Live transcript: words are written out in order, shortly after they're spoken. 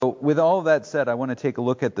with all of that said, I want to take a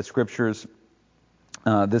look at the scriptures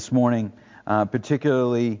this morning.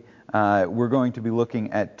 Particularly, we're going to be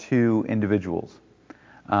looking at two individuals.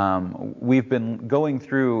 We've been going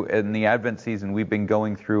through, in the Advent season, we've been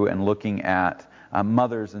going through and looking at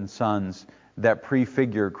mothers and sons that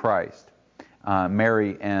prefigure Christ,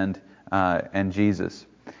 Mary and Jesus.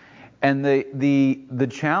 And the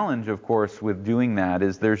challenge, of course, with doing that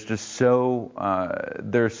is there's so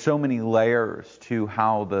many layers to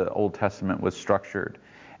how the Old Testament was structured,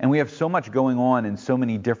 and we have so much going on in so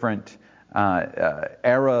many different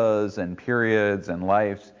eras and periods and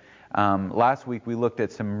lives. Last week we looked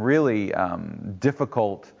at some really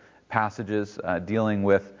difficult passages dealing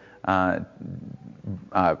with,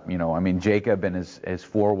 Jacob and his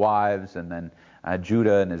 4 wives, and then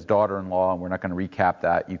Judah and his daughter-in-law. And we're not going to recap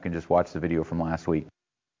that. You can just watch the video from last week.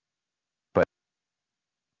 But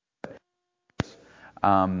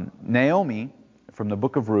Naomi from the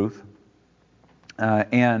book of Ruth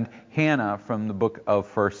and Hannah from the book of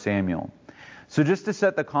 1 Samuel. So just to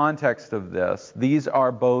set the context of this, these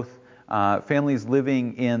are both families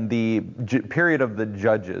living in the period of the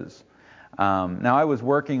Judges. Now I was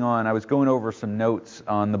going over some notes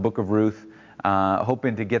on the book of Ruth,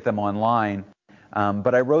 hoping to get them online.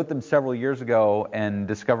 But I wrote them several years ago and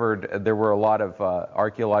discovered there were a lot of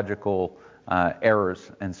archaeological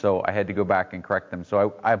errors, and so I had to go back and correct them.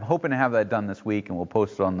 So I'm hoping to have that done this week, and we'll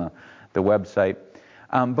post it on the website.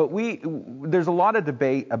 But there's a lot of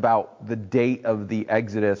debate about the date of the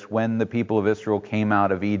Exodus, when the people of Israel came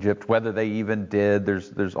out of Egypt, whether they even did.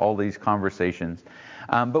 There's all these conversations.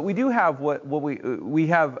 But we do have we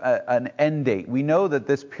have an end date. We know that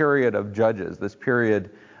this period of Judges, this period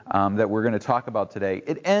that we're going to talk about today,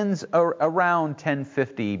 it ends around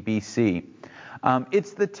 1050 BC.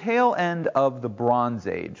 It's the tail end of the Bronze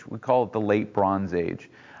Age. We call it the Late Bronze Age.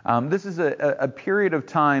 This is a period of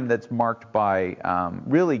time that's marked by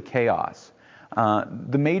really chaos.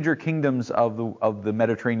 The major kingdoms of the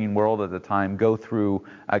Mediterranean world at the time go through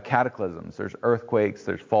cataclysms. There's earthquakes,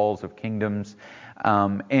 there's falls of kingdoms,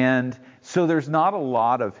 and so there's not a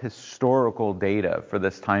lot of historical data for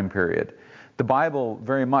this time period. The Bible,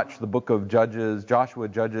 very much, the book of Judges, Joshua,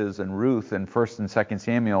 Judges, and Ruth, and 1st and 2nd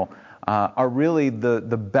Samuel, are really the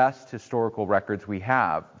best historical records we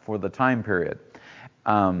have for the time period.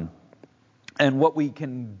 And what we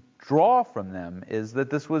can draw from them is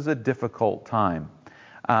that this was a difficult time.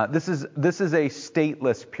 This is a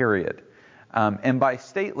stateless period. And by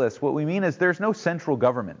stateless, what we mean is there's no central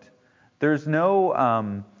government. There's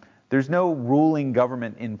no ruling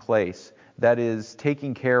government in place that is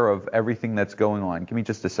taking care of everything that's going on. Give me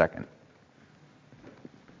just a second.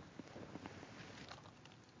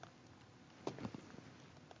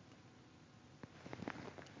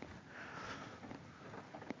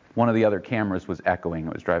 One of the other cameras was echoing.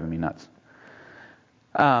 It was driving me nuts.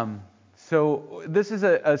 So this is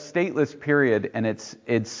a stateless period, and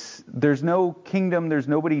there's no kingdom, there's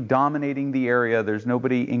nobody dominating the area, there's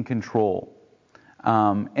nobody in control.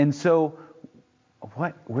 And so,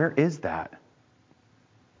 where is that?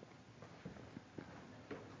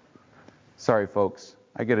 Sorry, folks.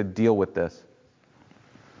 I got to deal with this.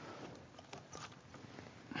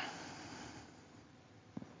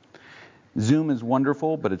 Zoom is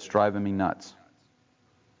wonderful, but it's driving me nuts.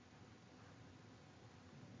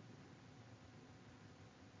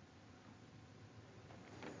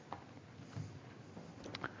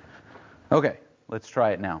 Okay, let's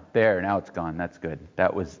try it now. There, now it's gone. That's good.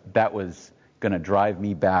 That was going to drive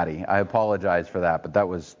me batty. I apologize for that, but that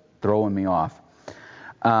was throwing me off.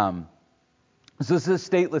 So this is a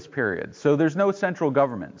stateless period. So there's no central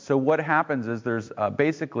government. So what happens is there's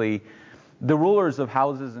basically the rulers of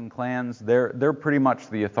houses and clans. They're pretty much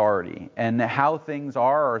the authority, and how things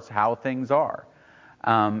are is how things are.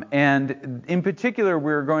 And in particular,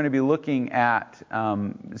 we're going to be looking at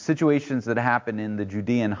situations that happen in the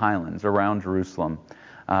Judean highlands around Jerusalem,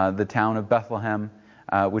 the town of Bethlehem,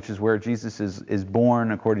 which is where Jesus is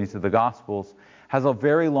born according to the Gospels, has a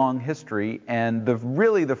very long history, and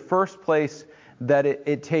the first place that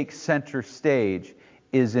it takes center stage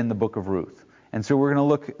is in the book of Ruth. And so we're going to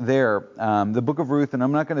look there, the book of Ruth, and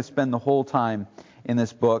I'm not going to spend the whole time in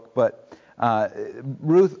this book, but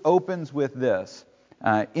Ruth opens with this.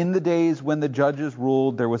 In the days when the judges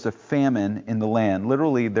ruled, there was a famine in the land.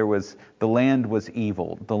 Literally, the land was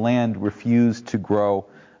evil. The land refused to grow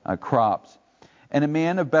crops. And a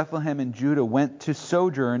man of Bethlehem in Judah went to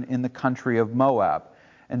sojourn in the country of Moab.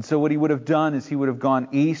 And so what he would have done is he would have gone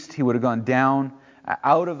east, he would have gone down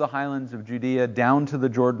out of the highlands of Judea, down to the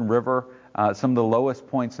Jordan River, some of the lowest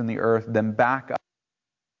points in the earth, then back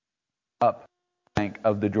up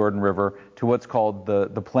of the Jordan River to what's called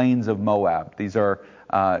the plains of Moab. These are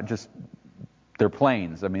they're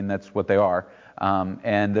plains. I mean, that's what they are.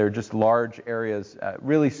 And they're just large areas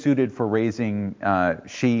really suited for raising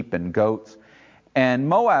sheep and goats. And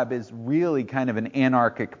Moab is really kind of an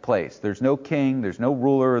anarchic place. There's no king, there's no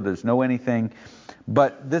ruler, there's no anything.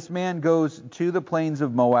 But this man goes to the plains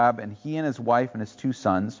of Moab, and he and his wife and his 2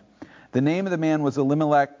 sons. The name of the man was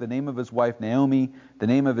Elimelech, the name of his wife Naomi. The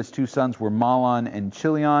name of his 2 sons were Mahlon and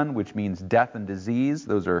Chilion, which means death and disease.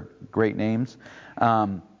 Those are great names.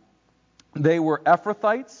 They were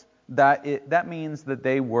Ephrathites. That means that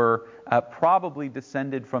they were probably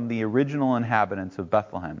descended from the original inhabitants of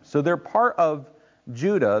Bethlehem. So they're part of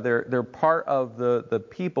Judah. They're part of the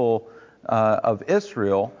people of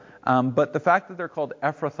Israel. But the fact that they're called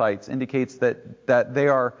Ephrathites indicates that they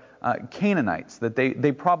are Canaanites, that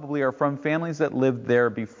they probably are from families that lived there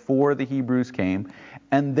before the Hebrews came,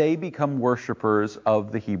 and they become worshipers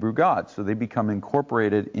of the Hebrew God. So they become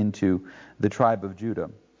incorporated into the tribe of Judah.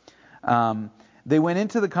 They went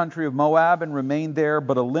into the country of Moab and remained there,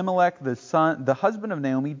 but Elimelech, the husband of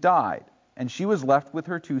Naomi, died, and she was left with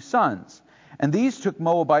her 2 sons. And these took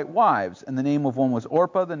Moabite wives, and the name of one was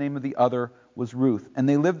Orpah, the name of the other was Ruth. And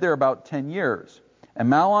they lived there about 10 years. And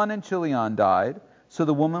Mahlon and Chilion died, so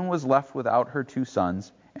the woman was left without her 2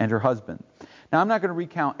 sons and her husband. Now, I'm not going to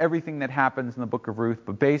recount everything that happens in the book of Ruth,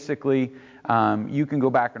 but basically, you can go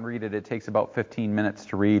back and read it. It takes about 15 minutes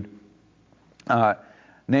to read.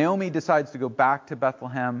 Naomi decides to go back to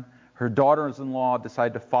Bethlehem. Her daughters-in-law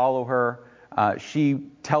decide to follow her.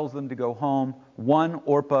 She tells them to go home. One,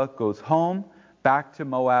 Orpah, goes home, back to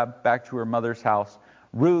Moab, back to her mother's house.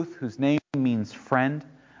 Ruth, whose name means friend,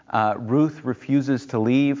 Ruth refuses to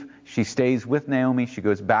leave. She stays with Naomi. She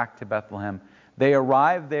goes back to Bethlehem. They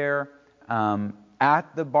arrive there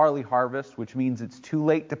at the barley harvest, which means it's too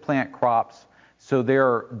late to plant crops. So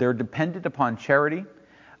they're dependent upon charity.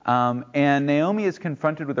 And Naomi is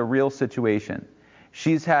confronted with a real situation.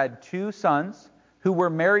 She's had 2 sons who were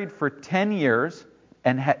married for 10 years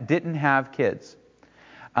and didn't have kids,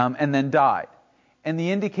 and then died. And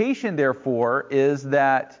the indication, therefore, is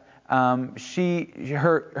that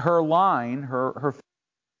her line, her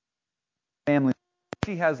family,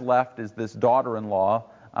 she has left is this daughter-in-law,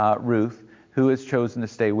 Ruth, who has chosen to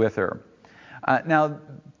stay with her. Now,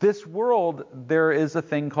 this world, there is a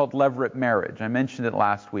thing called levirate marriage. I mentioned it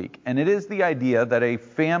last week. And it is the idea that a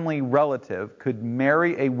family relative could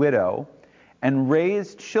marry a widow and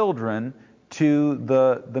raise children to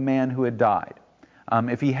the man who had died,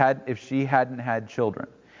 if she hadn't had children.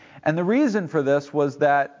 And the reason for this was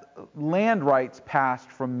that land rights passed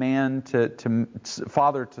from man to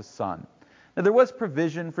father to son. Now, there was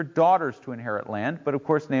provision for daughters to inherit land, but of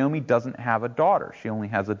course Naomi doesn't have a daughter. She only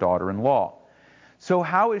has a daughter-in-law. So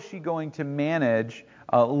how is she going to manage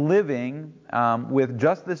living with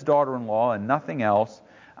just this daughter-in-law and nothing else?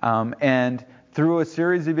 And through a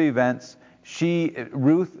series of events,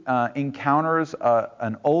 Ruth encounters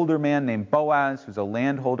an older man named Boaz, who's a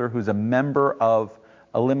landholder, who's a member of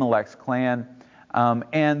Elimelech's clan,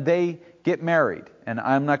 and they get married. And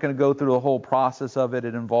I'm not going to go through the whole process of it.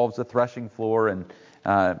 It involves a threshing floor and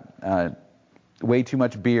way too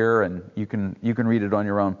much beer, and you can read it on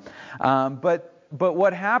your own. But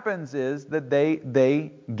what happens is that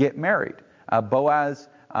they get married. Boaz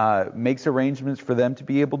makes arrangements for them to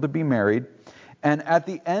be able to be married. And at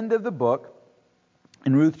the end of the book,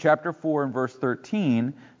 in Ruth chapter 4 and verse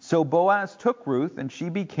 13, so Boaz took Ruth, and she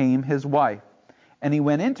became his wife. And he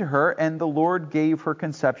went into her, and the Lord gave her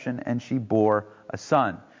conception, and she bore a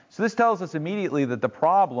son. So this tells us immediately that the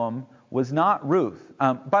problem was not Ruth.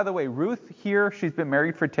 By the way, Ruth here, she's been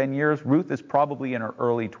married for 10 years. Ruth is probably in her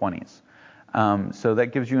early 20s. So that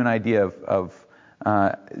gives you an idea of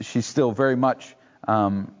she's still very much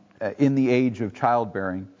in the age of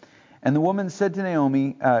childbearing. And the woman said to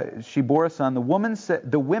Naomi, she bore a son.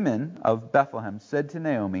 The women of Bethlehem said to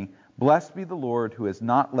Naomi, "Blessed be the Lord who has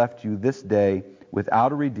not left you this day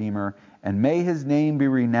without a redeemer, and may his name be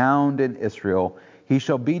renowned in Israel. He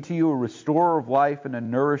shall be to you a restorer of life and a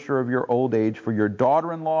nourisher of your old age, for your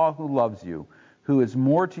daughter-in-law who loves you, who is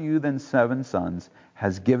more to you than 7 sons,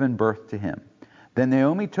 has given birth to him." Then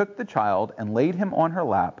Naomi took the child and laid him on her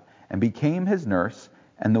lap and became his nurse.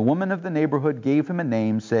 And the woman of the neighborhood gave him a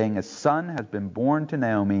name, saying, "A son has been born to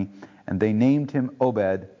Naomi." And they named him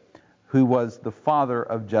Obed, who was the father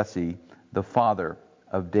of Jesse, the father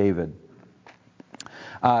of David.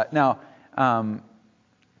 Now,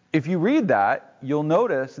 if you read that, you'll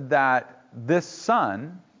notice that this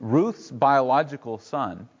son, Ruth's biological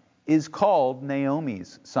son, is called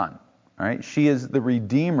Naomi's son. All right? She is the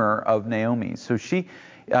redeemer of Naomi. So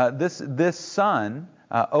This son,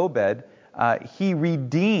 Obed, he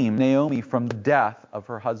redeemed Naomi from the death of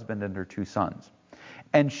her husband and her two sons.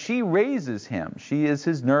 And she raises him. She is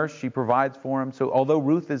his nurse. She provides for him. So although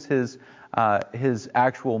Ruth is his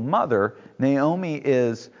actual mother,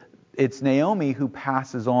 it's Naomi who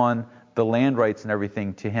passes on the land rights and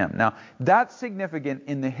everything to him. Now, that's significant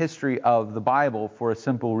in the history of the Bible for a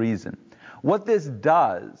simple reason. What this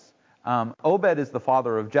does, Obed is the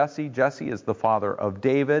father of Jesse. Jesse is the father of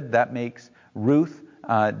David. That makes Ruth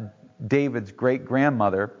David's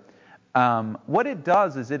great-grandmother. What it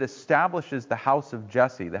does is it establishes the house of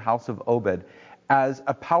Jesse, the house of Obed, as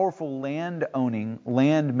a powerful land-owning,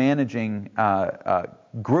 land-managing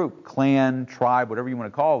group, clan, tribe, whatever you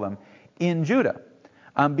want to call them, in Judah.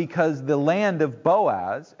 Because the land of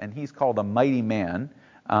Boaz, and he's called a mighty man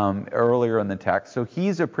earlier in the text, so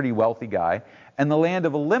he's a pretty wealthy guy, and the land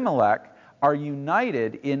of Elimelech are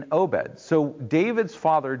united in Obed. So David's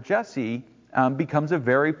father, Jesse, becomes a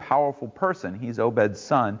very powerful person. He's Obed's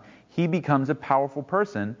son. He becomes a powerful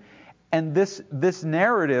person. And this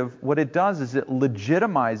narrative, what it does is it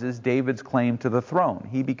legitimizes David's claim to the throne.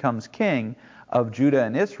 He becomes king of Judah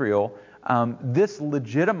and Israel. This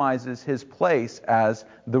legitimizes his place as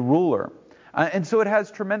the ruler. And so it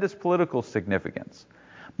has tremendous political significance.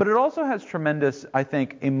 But it also has tremendous, I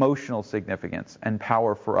think, emotional significance and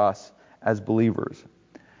power for us as believers.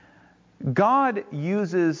 God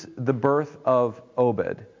uses the birth of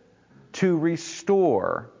Obed to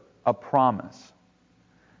restore a promise,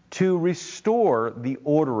 to restore the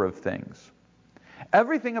order of things.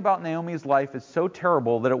 Everything about Naomi's life is so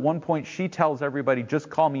terrible that at one point she tells everybody, just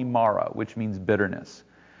call me Mara, which means bitterness.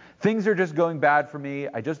 Things are just going bad for me.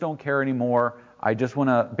 I just don't care anymore. I just want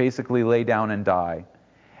to basically lay down and die.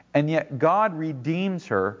 And yet God redeems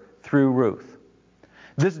her through Ruth.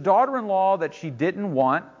 This daughter-in-law that she didn't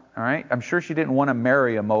want, all right, I'm sure she didn't want to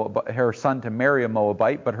marry her son to marry a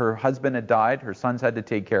Moabite, but her husband had died. Her sons had to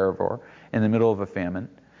take care of her in the middle of a famine.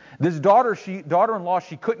 This daughter-in-law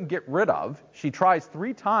she couldn't get rid of. She tries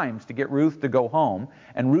 3 times to get Ruth to go home,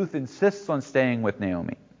 and Ruth insists on staying with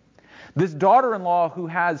Naomi. This daughter-in-law who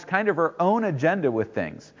has kind of her own agenda with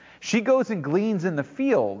things. She goes and gleans in the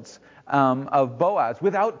fields of Boaz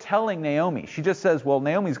without telling Naomi. She just says, well,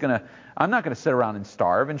 I'm not going to sit around and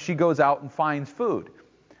starve, and she goes out and finds food.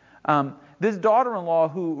 This daughter-in-law,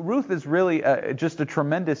 who Ruth is really just a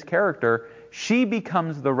tremendous character, she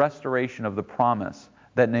becomes the restoration of the promise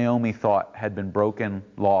that Naomi thought had been broken,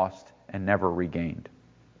 lost, and never regained.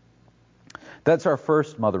 That's our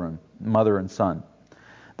first mother and son.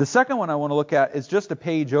 The second one I want to look at is just a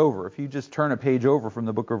page over. If you just turn a page over from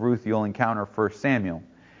the book of Ruth, you'll encounter 1 Samuel.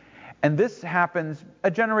 And this happens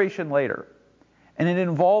a generation later. And it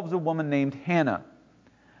involves a woman named Hannah.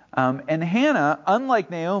 And Hannah, unlike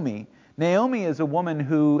Naomi is a woman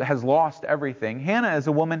who has lost everything. Hannah is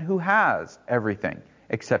a woman who has everything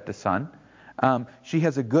except a son. She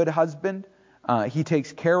has a good husband. He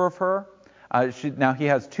takes care of her. Now he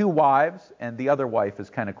has 2 wives, and the other wife is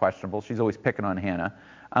kind of questionable. She's always picking on Hannah.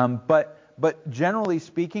 But generally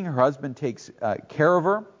speaking, her husband takes care of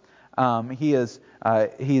her.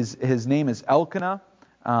 His name is Elkanah,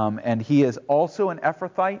 and he is also an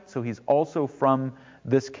Ephrathite, so he's also from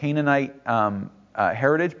this Canaanite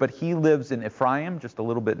heritage, but he lives in Ephraim, just a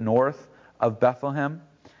little bit north of Bethlehem.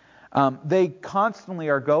 They constantly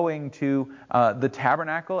are going to the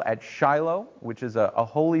tabernacle at Shiloh, which is a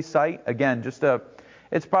holy site. Again,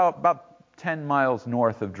 it's about 10 miles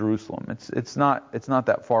north of Jerusalem. It's not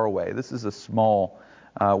that far away. This is a small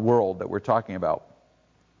world that we're talking about.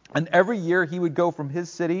 And every year he would go from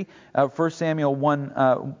his city, 1 Samuel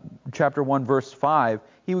 1, chapter 1, verse 5,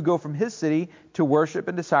 he would go from his city to worship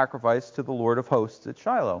and to sacrifice to the Lord of hosts at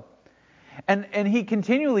Shiloh. And he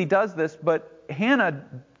continually does this, but Hannah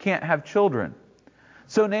can't have children.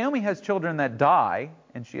 So Naomi has children that die,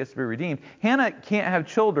 and she has to be redeemed. Hannah can't have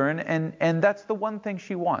children, and that's the one thing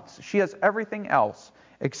she wants. She has everything else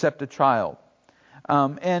except a child.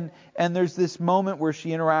 And there's this moment where she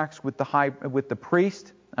interacts with the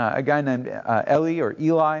priest, a guy named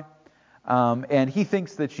Eli, and he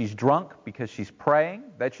thinks that she's drunk because she's praying.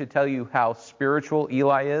 That should tell you how spiritual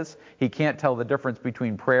Eli is. He can't tell the difference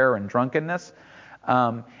between prayer and drunkenness.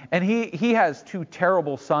 And he has 2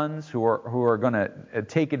 terrible sons who are going to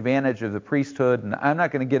take advantage of the priesthood. And I'm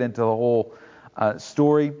not going to get into the whole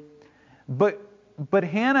story, but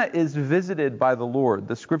Hannah is visited by the Lord.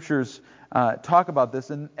 The scriptures talk about this,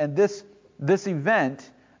 and this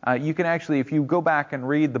event. You can actually, if you go back and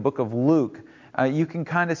read the book of Luke, you can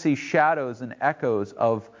kind of see shadows and echoes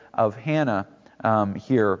of Hannah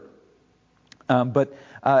here. But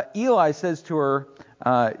Eli says to her,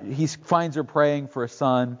 he finds her praying for a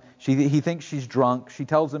son. He thinks she's drunk. She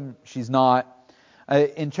tells him she's not.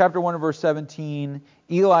 In chapter 1 verse 17,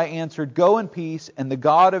 Eli answered, "Go in peace, and the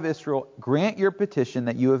God of Israel grant your petition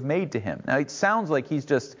that you have made to him." Now, it sounds like he's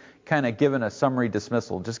just kind of given a summary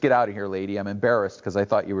dismissal. "Just get out of here, lady. I'm embarrassed because I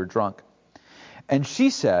thought you were drunk." And she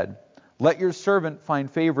said, "Let your servant find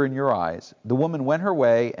favor in your eyes." The woman went her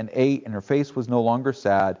way and ate, and her face was no longer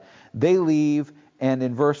sad. They leave, and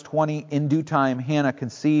in verse 20, in due time Hannah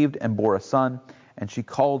conceived and bore a son, and she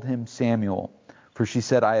called him Samuel, for she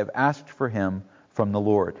said, "I have asked for him from the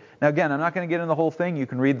Lord." Now again, I'm not going to get into the whole thing. You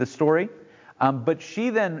can read the story. But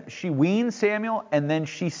she weans Samuel, and then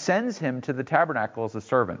she sends him to the tabernacle as a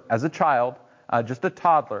servant. As a child, just a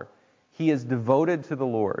toddler, he is devoted to the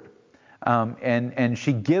Lord. And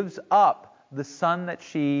she gives up the son that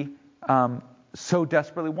she so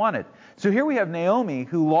desperately wanted. So here we have Naomi,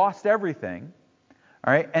 who lost everything,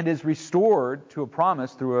 all right, and is restored to a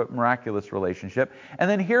promise through a miraculous relationship. And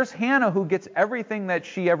then here's Hannah, who gets everything that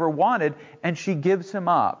she ever wanted, and she gives him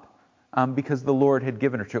up because the Lord had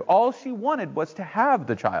given her to. All she wanted was to have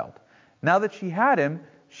the child. Now that she had him,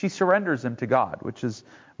 she surrenders him to God, which is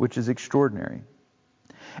extraordinary.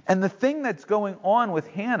 And the thing that's going on with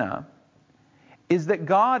Hannah is that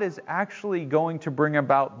God is actually going to bring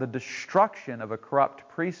about the destruction of a corrupt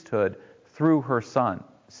priesthood through her son,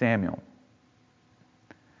 Samuel.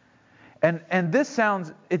 And this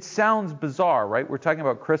sounds bizarre, right? We're talking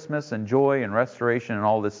about Christmas and joy and restoration and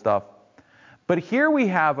all this stuff. But here we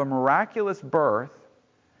have a miraculous birth,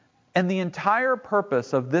 and the entire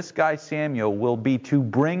purpose of this guy Samuel will be to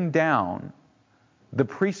bring down the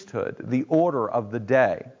priesthood, the order of the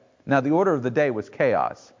day. Now, the order of the day was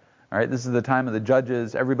chaos. All right, this is the time of the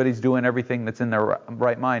judges. Everybody's doing everything that's in their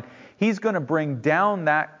right mind. He's going to bring down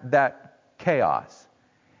that chaos.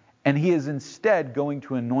 And he is instead going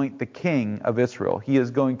to anoint the king of Israel. He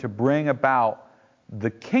is going to bring about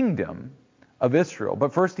the kingdom of Israel.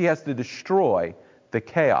 But first he has to destroy the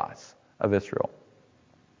chaos of Israel.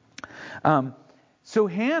 So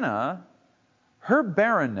Hannah, her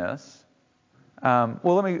barrenness,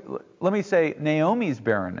 let me say Naomi's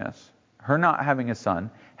barrenness, her not having a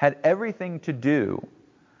son, had everything to do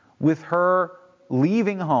with her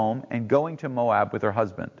leaving home and going to Moab with her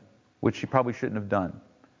husband, which she probably shouldn't have done.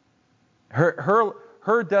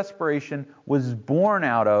 Her desperation was born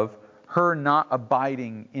out of her not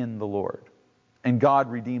abiding in the Lord. And God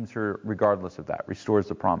redeems her regardless of that, restores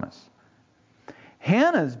the promise.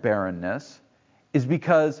 Hannah's barrenness is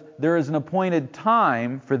because there is an appointed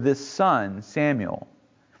time for this son, Samuel.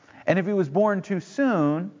 And if he was born too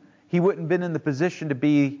soon, he wouldn't have been in the position to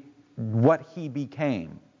be what he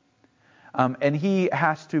became. And he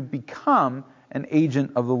has to become an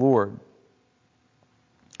agent of the Lord.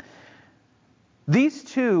 These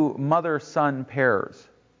two mother-son pairs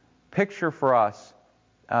picture for us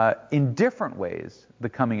in different ways the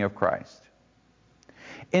coming of Christ.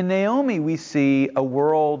 In Naomi, we see a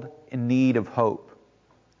world in need of hope.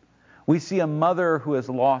 We see a mother who has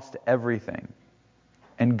lost everything,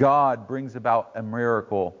 and God brings about a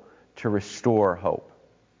miracle to restore hope.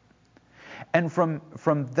 And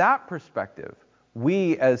from that perspective,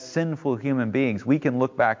 we as sinful human beings, we can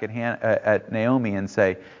look back at Naomi and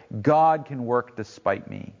say, God can work despite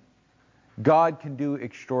me. God can do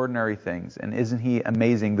extraordinary things, and isn't He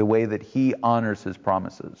amazing the way that He honors His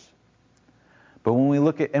promises? But when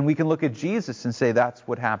we can look at Jesus and say that's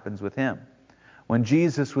what happens with Him. When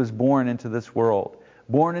Jesus was born into this world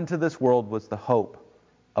was the hope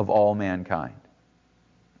of all mankind.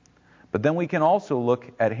 But then we can also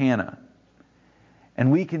look at Hannah,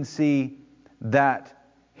 and we can see that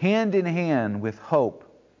hand in hand with hope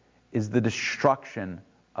is the destruction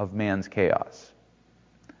of man's chaos.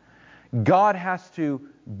 God has to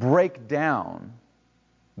break down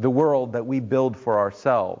the world that we build for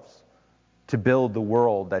ourselves to build the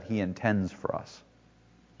world that He intends for us.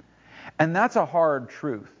 And that's a hard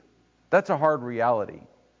truth. That's a hard reality.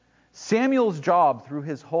 Samuel's job through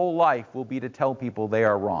his whole life will be to tell people they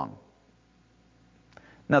are wrong.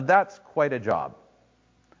 Now that's quite a job.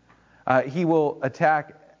 He will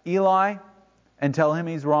attack Eli and tell him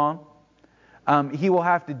he's wrong. He will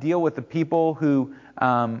have to deal with the people who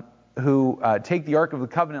take the Ark of the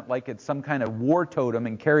Covenant like it's some kind of war totem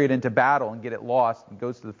and carry it into battle and get it lost and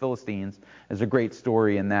goes to the Philistines. There's a great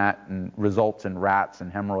story in that and results in rats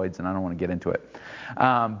and hemorrhoids, and I don't want to get into it.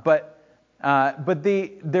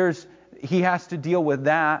 He has to deal with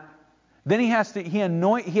that. Then he has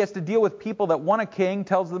to deal with people that want a king,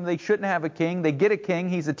 tells them they shouldn't have a king. They get a king,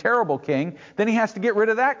 he's a terrible king. Then he has to get rid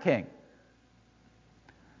of that king.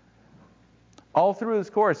 All through this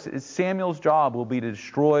course, Samuel's job will be to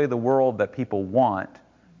destroy the world that people want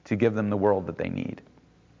to give them the world that they need.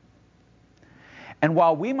 And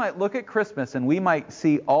while we might look at Christmas and we might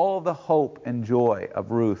see all the hope and joy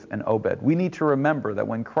of Ruth and Obed, we need to remember that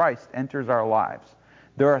when Christ enters our lives,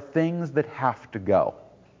 there are things that have to go.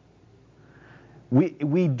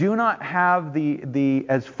 We do not have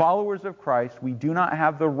as followers of Christ, we do not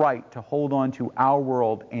have the right to hold on to our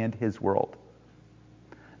world and His world.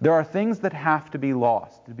 There are things that have to be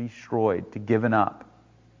lost, to be destroyed, to given up.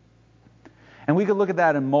 And we could look at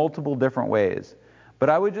that in multiple different ways. But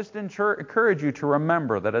I would just encourage you to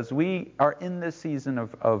remember that as we are in this season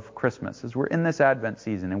of Christmas, as we're in this Advent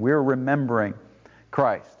season and we're remembering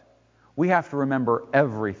Christ, we have to remember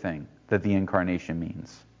everything that the Incarnation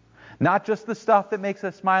means. Not just the stuff that makes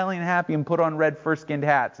us smiling and happy and put on red fur-skinned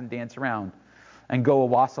hats and dance around and go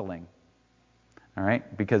a-wassailing. All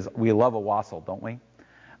right? Because we love a wassail, don't we?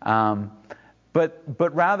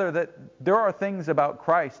 But rather that there are things about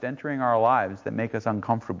Christ entering our lives that make us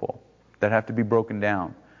uncomfortable, that have to be broken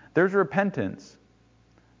down. There's repentance.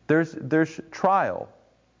 There's trial.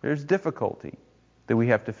 There's difficulty that we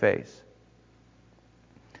have to face.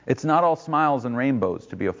 It's not all smiles and rainbows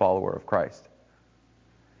to be a follower of Christ.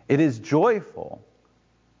 It is joyful,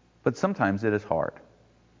 but sometimes it is hard.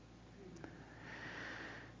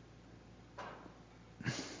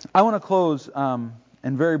 I want to close, and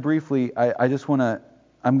very briefly, I'm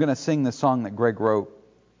going to sing the song that Greg wrote.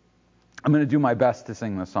 I'm going to do my best to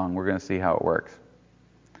sing the song. We're going to see how it works.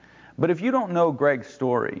 But if you don't know Greg's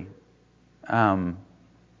story,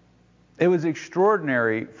 it was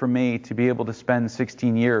extraordinary for me to be able to spend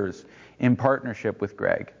 16 years in partnership with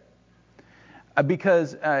Greg.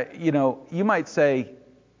 Because, you might say,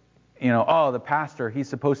 oh, the pastor, he's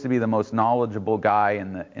supposed to be the most knowledgeable guy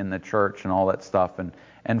in the church and all that stuff.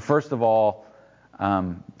 And first of all,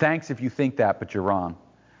 thanks if you think that, but you're wrong.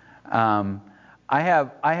 I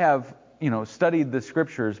have studied the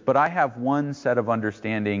Scriptures, but I have one set of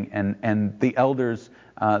understanding, and the elders,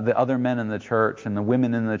 the other men in the church, and the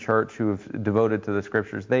women in the church who have devoted to the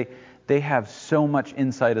Scriptures, they have so much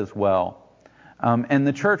insight as well. And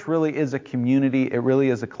the church really is a community. It really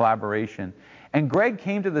is a collaboration. And Greg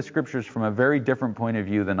came to the Scriptures from a very different point of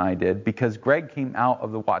view than I did, because Greg came out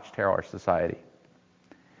of the Watchtower Society.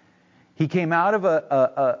 He came out of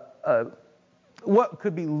a what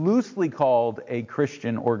could be loosely called a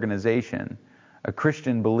Christian organization, a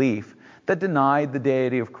Christian belief that denied the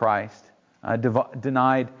deity of Christ,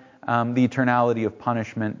 denied the eternality of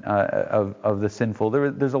punishment of the sinful.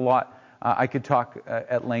 There's a lot. I could talk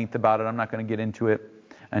at length about it. I'm not going to get into it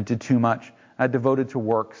into too much. Devoted to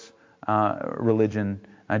works, religion,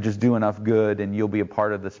 just do enough good and you'll be a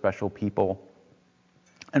part of the special people.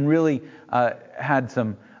 And really had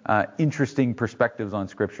some interesting perspectives on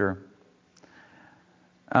Scripture.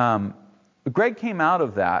 Greg came out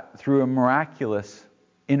of that through a miraculous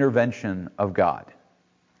intervention of God.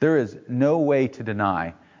 There is no way to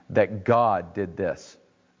deny that God did this.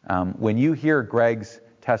 When you hear Greg's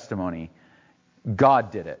testimony,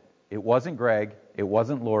 God did it. It wasn't Greg. It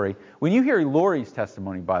wasn't Lori. When you hear Lori's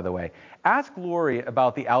testimony, by the way, ask Lori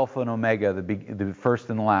about the Alpha and Omega, the first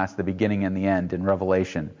and the last, the beginning and the end in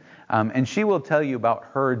Revelation. And she will tell you about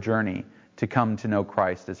her journey to come to know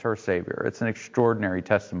Christ as her Savior. It's an extraordinary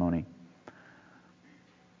testimony.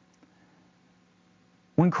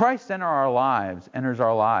 When Christ enters our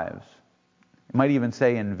lives, you might even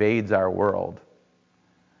say invades our world,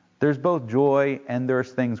 there's both joy and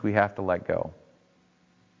there's things we have to let go.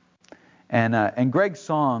 And Greg's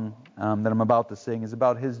song that I'm about to sing is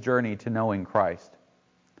about his journey to knowing Christ.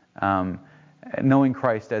 Knowing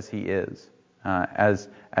Christ as He is, as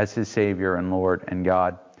His Savior and Lord and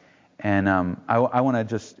God. And I want to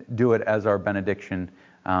just do it as our benediction,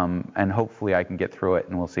 and hopefully I can get through it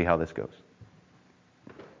and we'll see how this goes.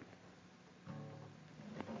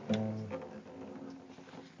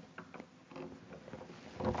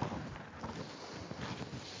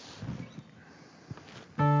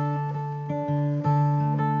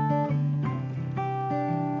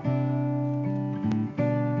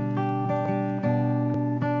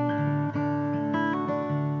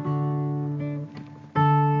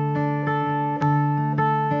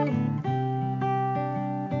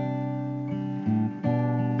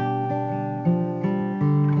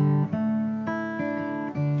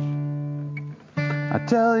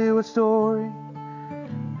 Tell you a story,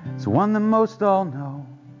 it's one that most all know.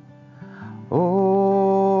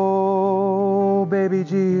 Oh, baby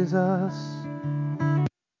Jesus,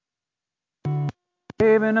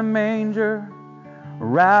 babe in a manger,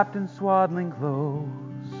 wrapped in swaddling clothes.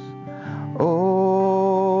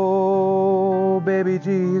 Oh, baby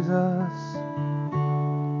Jesus,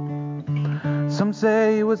 Some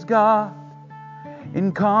say he was God,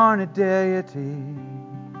 incarnate deity.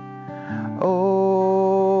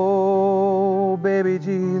 Oh, baby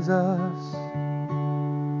Jesus.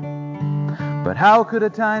 But how could a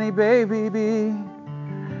tiny baby be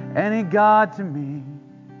any God to me?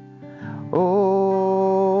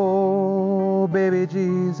 Oh, baby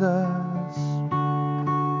Jesus.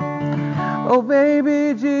 Oh,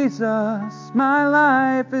 baby Jesus, my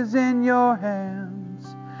life is in your hands.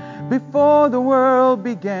 Before the world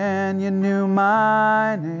began, you knew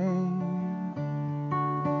my name.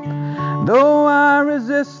 Though I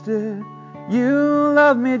resisted, you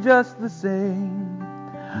loved me just the same.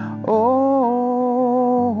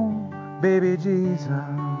 Oh, baby Jesus.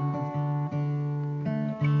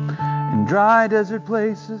 In dry desert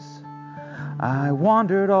places, I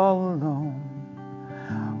wandered all alone.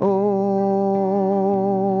 Oh,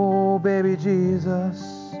 baby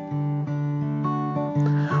Jesus.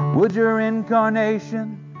 Would your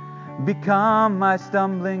incarnation become my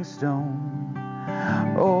stumbling stone?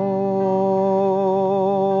 Oh,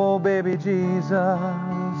 baby Jesus.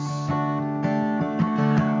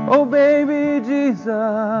 Oh, baby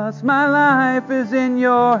Jesus, my life is in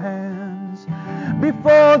your hands.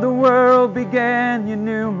 Before the world began, you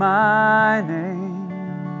knew my name.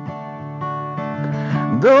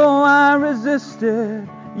 Though I resisted,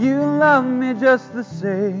 you loved me just the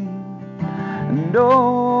same. And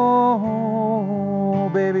oh,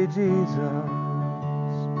 baby Jesus,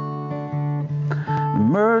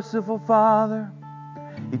 merciful Father,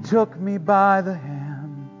 He took me by the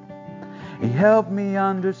hand. He helped me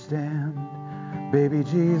understand, baby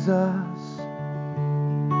Jesus.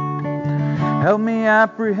 Help me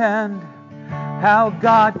apprehend how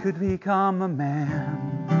God could become a man.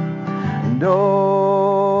 And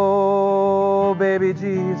oh, baby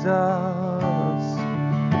Jesus.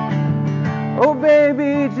 Oh,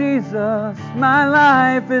 baby Jesus, my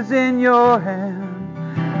life is in your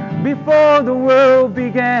hand. Before the world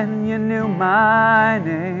began, you knew my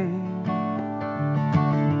name.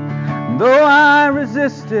 Though I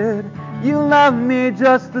resisted, you loved me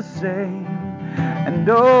just the same. And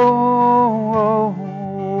oh,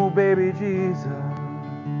 baby Jesus,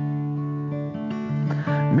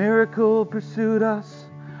 miracle pursued us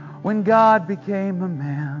when God became a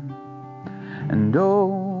man. And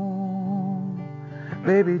oh,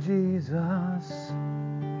 baby Jesus.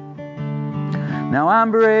 Now I'm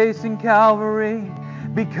embracing Calvary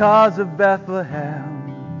because of Bethlehem.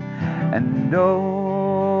 And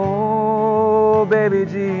oh, baby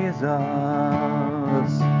Jesus.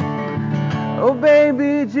 Oh,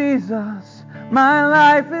 baby Jesus, my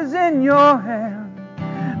life is in your hand.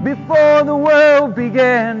 Before the world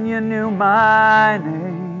began, you knew my name.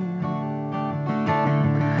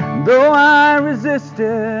 Though I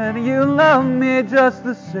resisted, you loved me just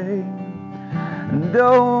the same. And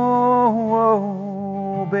oh,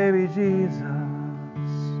 baby Jesus,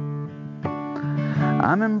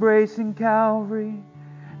 I'm embracing Calvary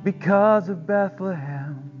because of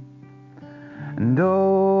Bethlehem. And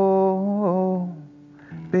oh,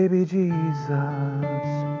 baby Jesus.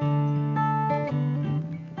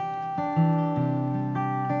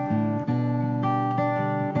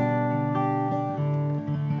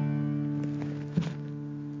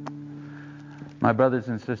 My brothers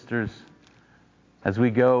and sisters, as we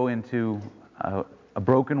go into a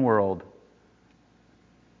broken world,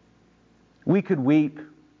 we could weep.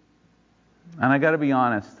 And I got to be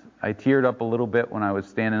honest, I teared up a little bit when I was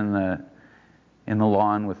standing in the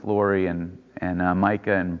lawn with Lori and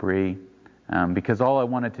Micah and Bree, because all I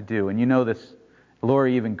wanted to do, and you know this,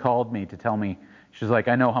 Lori even called me to tell me, she's like,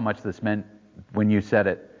 I know how much this meant when you said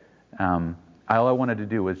it. All I wanted to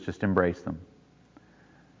do was just embrace them.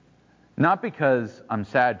 Not because I'm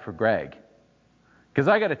sad for Greg, because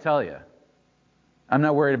I got to tell you, I'm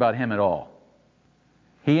not worried about him at all.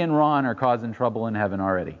 He and Ron are causing trouble in heaven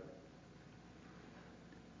already.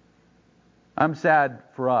 I'm sad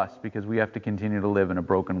for us because we have to continue to live in a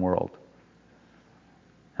broken world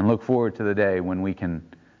and look forward to the day when we can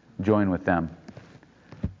join with them.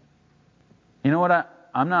 You know what?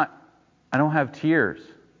 I don't have tears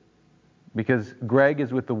because Greg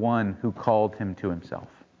is with the one who called him to himself.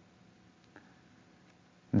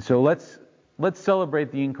 And so let's celebrate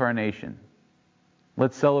the incarnation.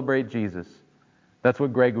 Let's celebrate Jesus. That's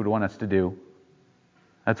what Greg would want us to do.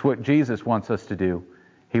 That's what Jesus wants us to do.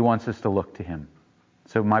 He wants us to look to Him.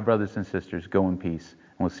 So my brothers and sisters, go in peace,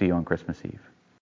 and we'll see you on Christmas Eve.